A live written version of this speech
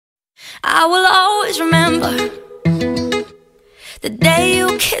I will always remember the day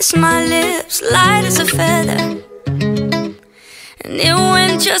you kissed my lips, light as a feather. And it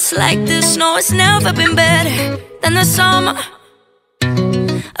went just like this. No, it's never been better than the summer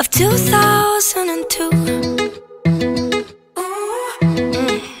of 2002.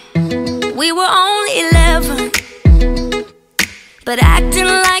 We were only 11, but acting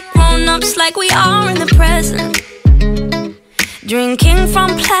like grown-ups, like we are in the present. Drinking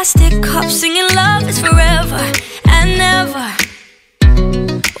from plastic cups, singing love is forever and never.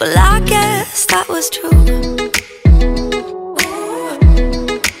 Well, I guess that was true.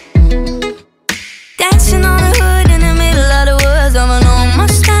 Dancing on the hood in the middle of the woods of an old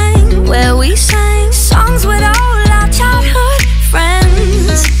Mustang, where we sang songs with all our childhood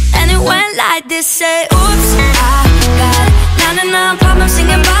friends. And it went like this, say, oops, I got 99 problems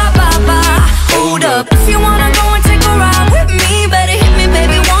singing bye, bye, bye. Hold up, if you wanna go and take a ride with me, better hit me,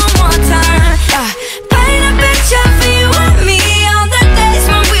 baby, one more time. Paint a picture for you and me on the days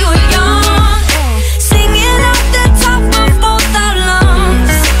when we were young, singing off the top of both our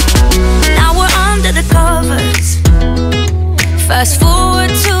lungs. Now we're under the covers. Fast forward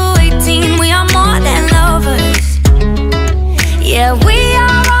to 18, we are more than lovers. Yeah, we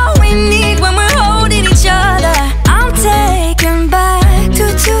are all we need when we're holding each other. I'm taken back to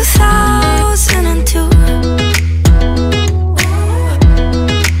 2002.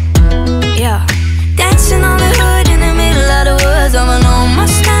 Yeah, dancing on the hood in the middle of the woods of an old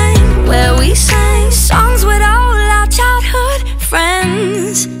Mustang, where we sang songs with all our childhood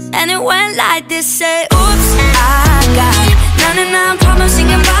friends. And it went like this, say, oops, I got 99 problems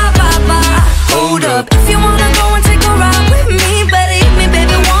singing bye, bye, bye. Hold up, if you wanna go and take a ride with me, better hit me,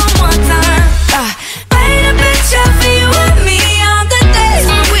 baby, one more time. Paint a picture for you and me on the days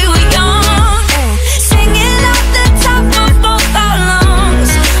when we were young, singing off the top of both our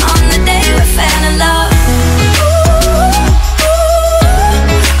lungs on the day we fell in love.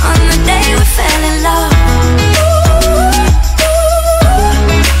 On the day we fell in love.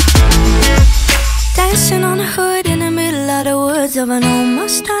 Dancing on the hood in the middle of the woods of an old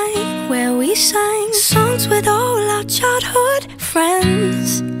Mustang, where we sang songs with all our childhood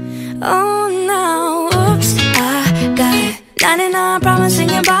friends. Oh, now, oops, I got 99 problems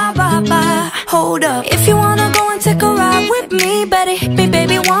singing bye, bye, bye. Hold up, if you wanna go and take a ride with me, better hit me,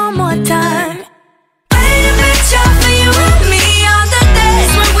 baby, one more time. Paint a picture for you and me on the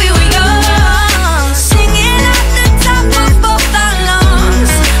days when we were young, singing at the top of both our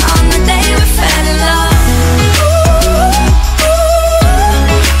lungs on the day we fell in love.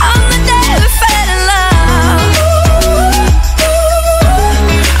 On the day we fell in love.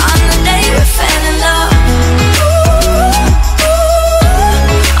 On the day we fell in love.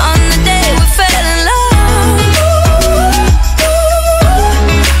 On the day we fell in love.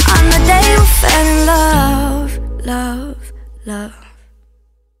 On the day we fell in love. Love, love.